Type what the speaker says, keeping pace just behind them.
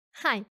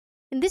Hi!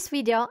 In this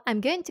video,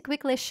 I'm going to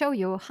quickly show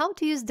you how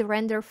to use the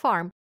render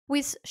farm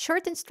with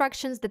short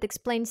instructions that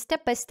explain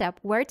step by step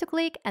where to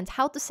click and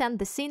how to send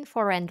the scene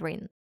for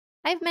rendering.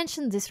 I've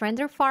mentioned this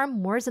render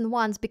farm more than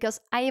once because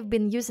I have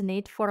been using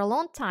it for a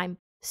long time.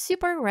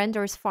 Super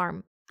renders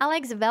farm. I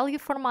like the value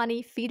for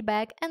money,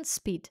 feedback, and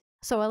speed,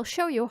 so I'll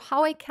show you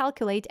how I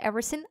calculate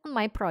everything on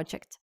my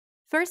project.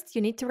 First,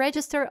 you need to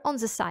register on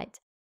the site.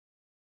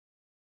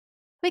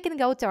 We can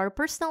go to our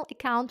personal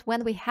account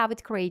when we have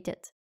it created.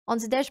 On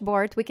the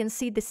dashboard, we can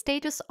see the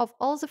status of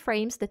all the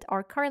frames that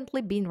are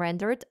currently being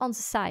rendered on the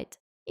site.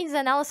 In the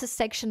analysis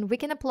section, we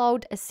can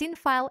upload a scene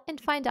file and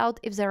find out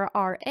if there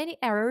are any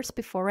errors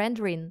before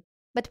rendering.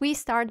 But we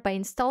start by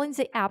installing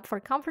the app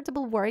for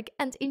comfortable work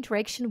and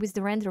interaction with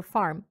the render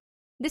farm.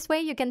 This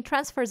way you can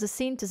transfer the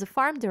scene to the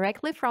farm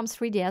directly from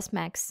 3ds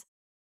Max.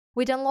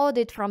 We download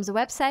it from the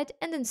website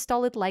and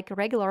install it like a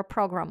regular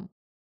program.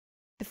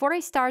 Before I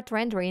start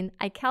rendering,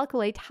 I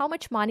calculate how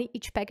much money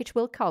each package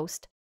will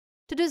cost.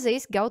 To do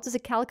this, go to the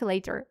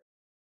calculator.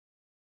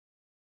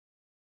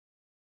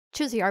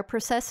 Choose your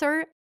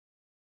processor.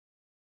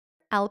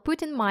 I'll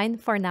put in mine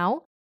for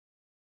now.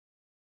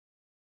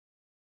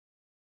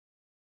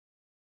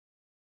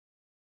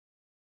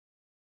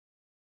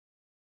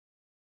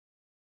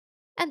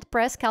 And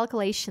press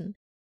calculation.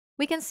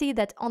 We can see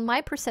that on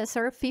my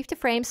processor, 50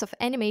 frames of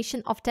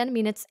animation of 10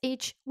 minutes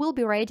each will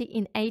be ready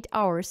in 8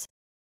 hours.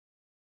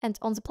 And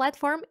on the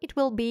platform, it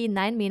will be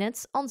 9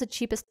 minutes on the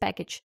cheapest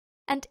package.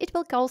 And it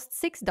will cost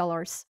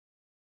 $6.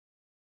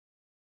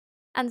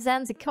 And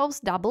then the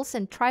cost doubles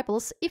and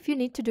triples if you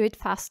need to do it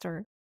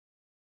faster.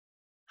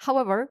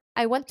 However,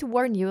 I want to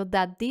warn you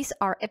that these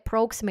are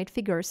approximate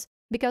figures,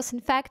 because in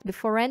fact,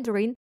 before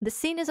rendering, the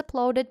scene is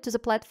uploaded to the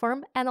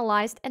platform,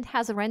 analyzed, and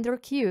has a render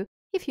queue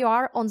if you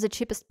are on the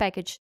cheapest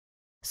package.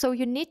 So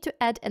you need to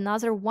add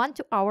another 1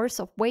 to 2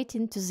 hours of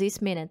waiting to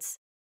these minutes.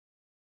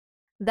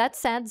 That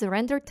said, the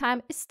render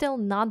time is still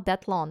not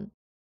that long.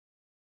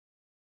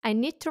 I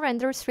need to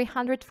render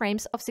 300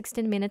 frames of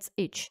 16 minutes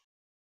each.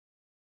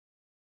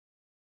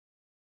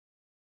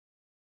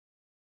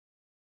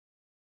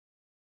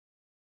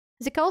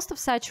 The cost of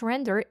such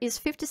render is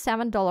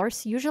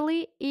 $57,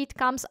 usually it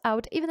comes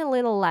out even a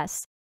little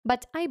less,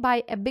 but I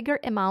buy a bigger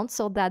amount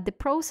so that the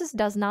process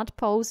does not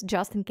pause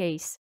just in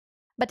case.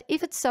 But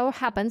if it so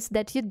happens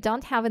that you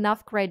don't have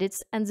enough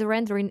credits and the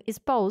rendering is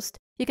paused,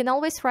 you can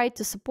always write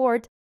to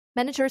support.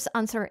 Managers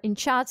answer in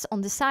chats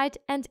on the site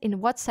and in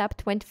WhatsApp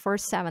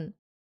 24/7.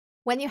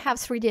 When you have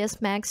 3ds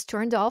Max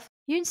turned off,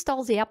 you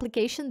install the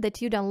application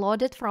that you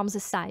downloaded from the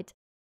site.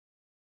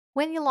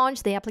 When you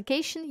launch the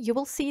application, you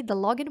will see the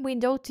login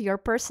window to your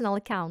personal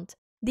account.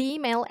 The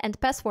email and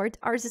password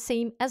are the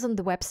same as on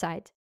the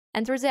website.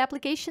 Enter the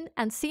application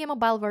and see a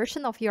mobile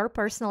version of your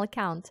personal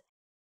account.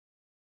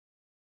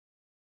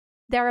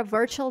 There are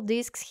virtual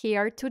disks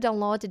here to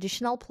download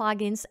additional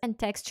plugins and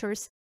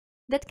textures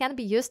that can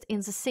be used in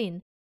the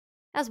scene,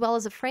 as well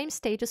as a frame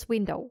status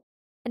window.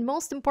 And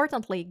most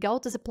importantly, go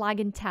to the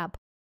Plugin tab.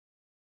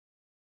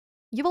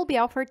 You will be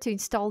offered to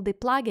install the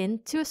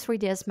plugin to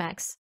 3ds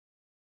Max.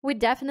 We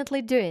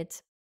definitely do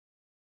it.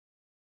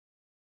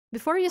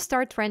 Before you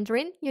start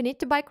rendering, you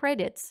need to buy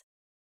credits.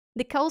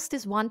 The cost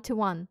is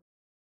 1-to-1.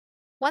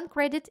 1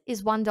 credit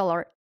is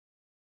 $1.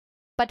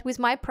 But with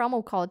my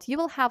promo code, you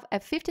will have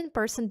a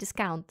 15%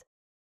 discount.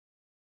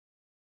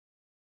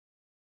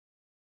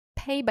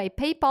 Pay by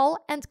PayPal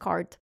and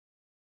card.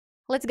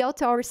 Let's go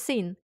to our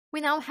scene. We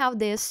now have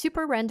the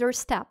Super Render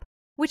step,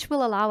 which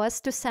will allow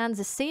us to send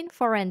the scene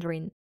for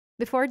rendering.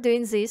 Before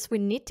doing this, we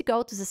need to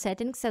go to the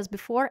settings as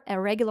before a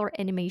regular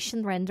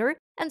animation render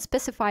and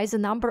specify the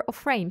number of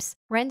frames,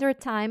 render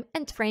time,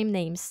 and frame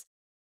names.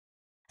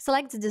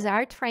 Select the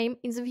desired frame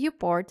in the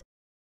viewport,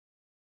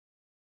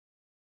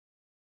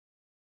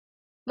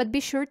 but be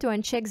sure to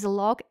uncheck the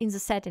lock in the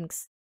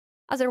settings,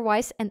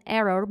 otherwise an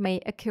error may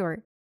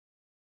occur.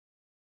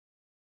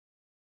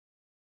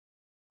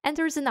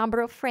 Enter the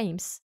number of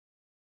frames.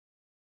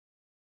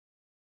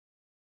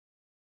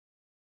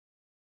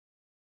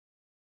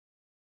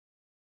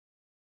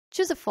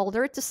 Choose a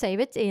folder to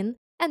save it in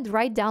and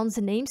write down the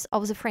names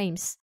of the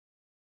frames.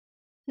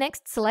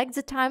 Next, select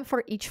the time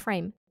for each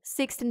frame,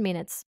 16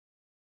 minutes.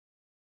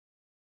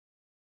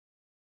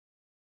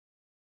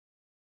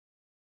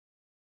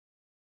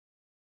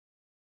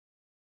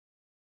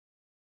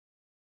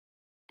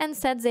 And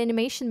set the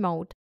animation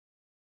mode.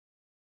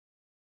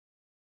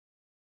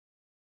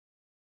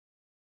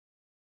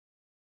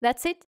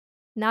 That's it.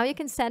 Now you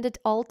can send it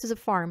all to the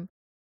farm.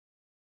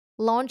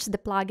 Launch the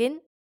plugin.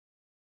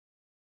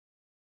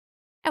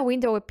 A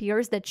window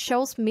appears that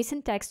shows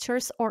missing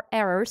textures or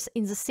errors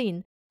in the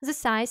scene, the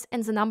size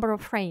and the number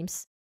of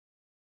frames.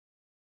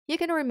 You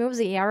can remove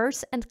the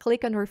errors and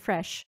click on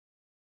Refresh.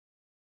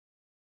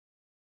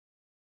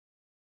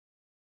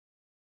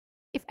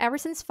 If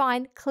everything's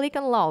fine, click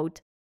on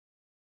Load.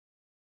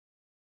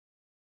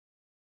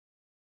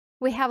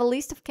 We have a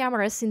list of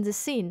cameras in the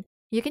scene.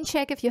 You can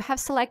check if you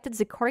have selected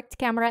the correct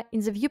camera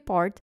in the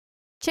viewport,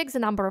 check the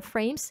number of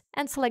frames,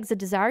 and select the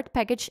desired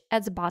package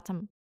at the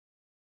bottom.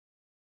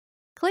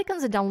 Click on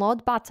the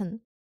Download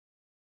button.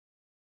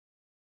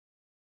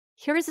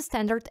 Here is a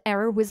standard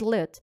error with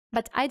LUT,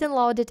 but I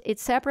downloaded it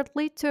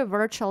separately to a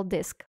virtual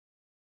disk.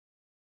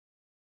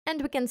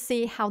 And we can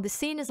see how the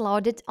scene is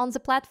loaded on the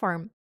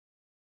platform.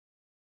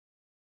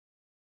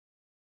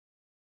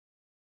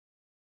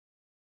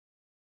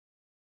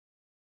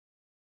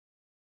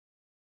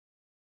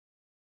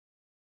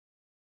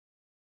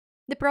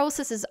 The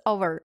process is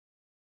over.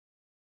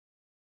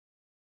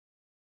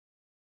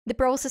 The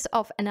process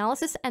of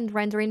analysis and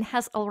rendering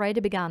has already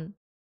begun.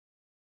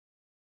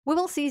 We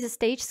will see the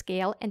stage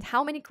scale and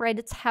how many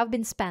credits have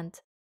been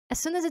spent. As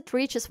soon as it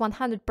reaches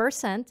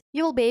 100%,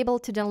 you will be able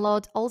to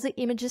download all the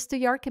images to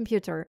your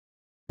computer.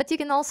 But you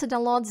can also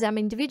download them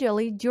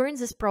individually during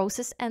this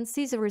process and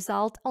see the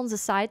result on the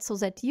site so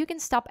that you can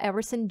stop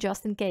everything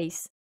just in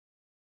case.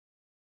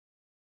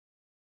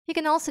 You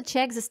can also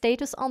check the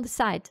status on the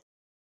site.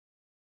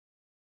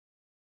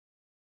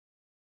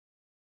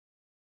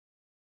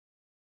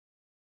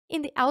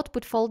 In the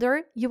output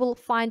folder, you will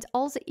find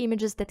all the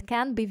images that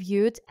can be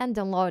viewed and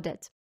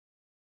downloaded.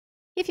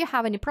 If you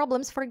have any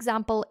problems, for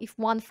example, if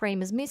one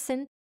frame is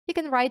missing, you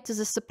can write to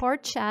the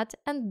support chat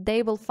and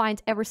they will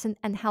find everything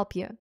and help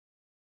you.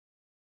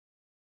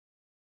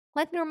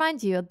 Let me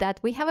remind you that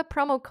we have a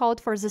promo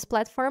code for this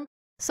platform,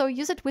 so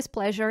use it with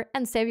pleasure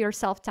and save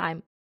yourself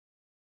time.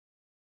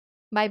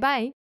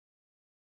 Bye-bye!